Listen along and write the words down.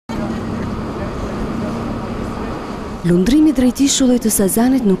Lundrimi drejt ishullit të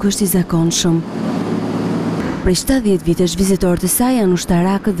Sazanit nuk është i zakonshëm. Prej 70 vitesh vizitorët e saj janë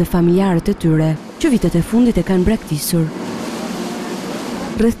ushtarakët dhe familjarët e tyre, që vitet e fundit e kanë braktisur.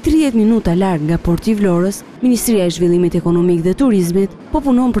 Rreth 30 minuta larg nga porti i Vlorës, Ministria e Zhvillimit Ekonomik dhe Turizmit po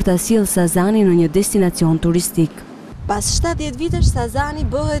punon për ta sjellë Sazanin në një destinacion turistik. Pas 70 vitesh, Sazani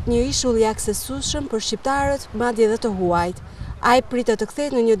bëhet një ishull i aksesueshëm për shqiptarët, madje edhe të huajt. Ai pritet të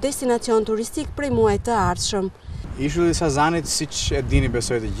kthehet në një destinacion turistik prej muajit të ardhshëm. Ishulli i Sazanit, siç e dini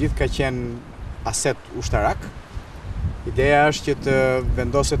besoj të gjithë, ka qenë aset ushtarak. Ideja është që të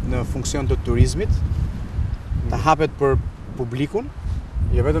vendoset në funksion të turizmit, të hapet për publikun,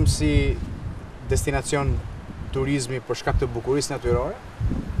 jo vetëm si destinacion turizmi për shkak të bukurisë natyrore,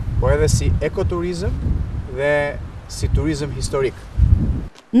 por edhe si ekoturizëm dhe si turizëm historik.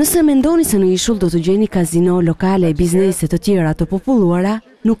 Nëse mendoni se në ishull do të gjeni kazino, lokale e biznese të tjera të populluara,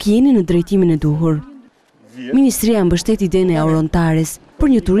 nuk jeni në drejtimin e duhur. Ministria mbështet idenë e Aurontares për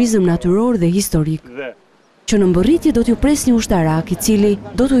një turizëm natyror dhe historik, që në mbërritje do t'ju pres një ushtarak i cili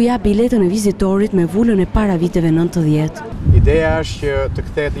do t'u jap biletën e vizitorit me vullën e para viteve 90. Ideja është që të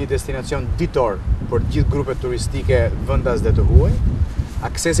kthehet një destinacion ditor për gjithë grupet turistike vendas dhe të huaj,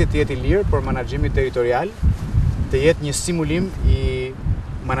 aksesi të jetë i lirë për menaxhimin territorial, të jetë një stimulim i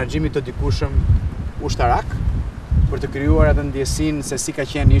menaxhimit të dikushëm ushtarak për të krijuar atë ndjesinë se si ka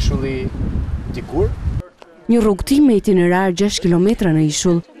qenë ishulli dikur. Një rrugëtim me itinerar 6 kilometra në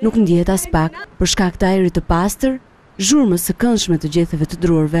ishull nuk ndjehet as pak për shkak të ajrit të pastër, zhurmës së këndshme të gjetheve të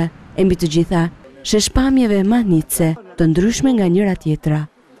drurve, e mbi të gjitha, sheshpamjeve mahnitse të ndryshme nga njëra tjetra.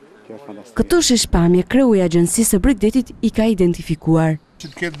 Këto sheshpamje kreu i Agjencisë së Bregdetit i ka identifikuar.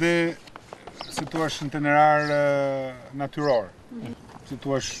 Që të ketë dhe, si thua, itinerar natyror, si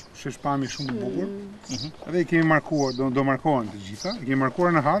thua, sheshpamje shumë të bukur, edhe i kemi markuar, do markohen të gjitha, i kemi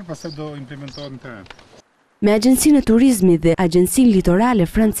markuar në hartë, pastaj do implementohet në teren. Me Agjencinë e Turizmit dhe Agjencinë Litorale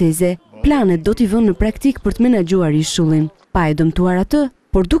franceze, planet do t'i vënë në praktik për të menaxhuar ishullin, pa e dëmtuar atë,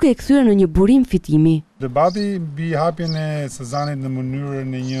 por duke e kthyer në një burim fitimi. Debati mbi hapjen e Sazanit në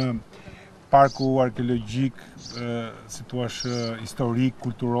mënyrën e një parku arkeologjik, si thua, historik,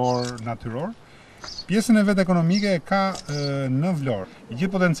 kulturor, natyror, pjesën e vetë ekonomike e ka në Vlorë. I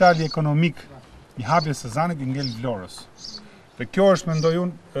gjithë potenciali ekonomik i hapjes së Sazanit i ngel Vlorës. Dhe kjo është, mendoj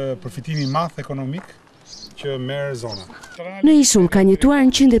unë, përfitimi i madh ekonomik që merr zona. Në ishull ka njëtuar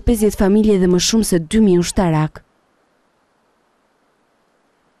 150 familje dhe më shumë se 2000 ushtarak.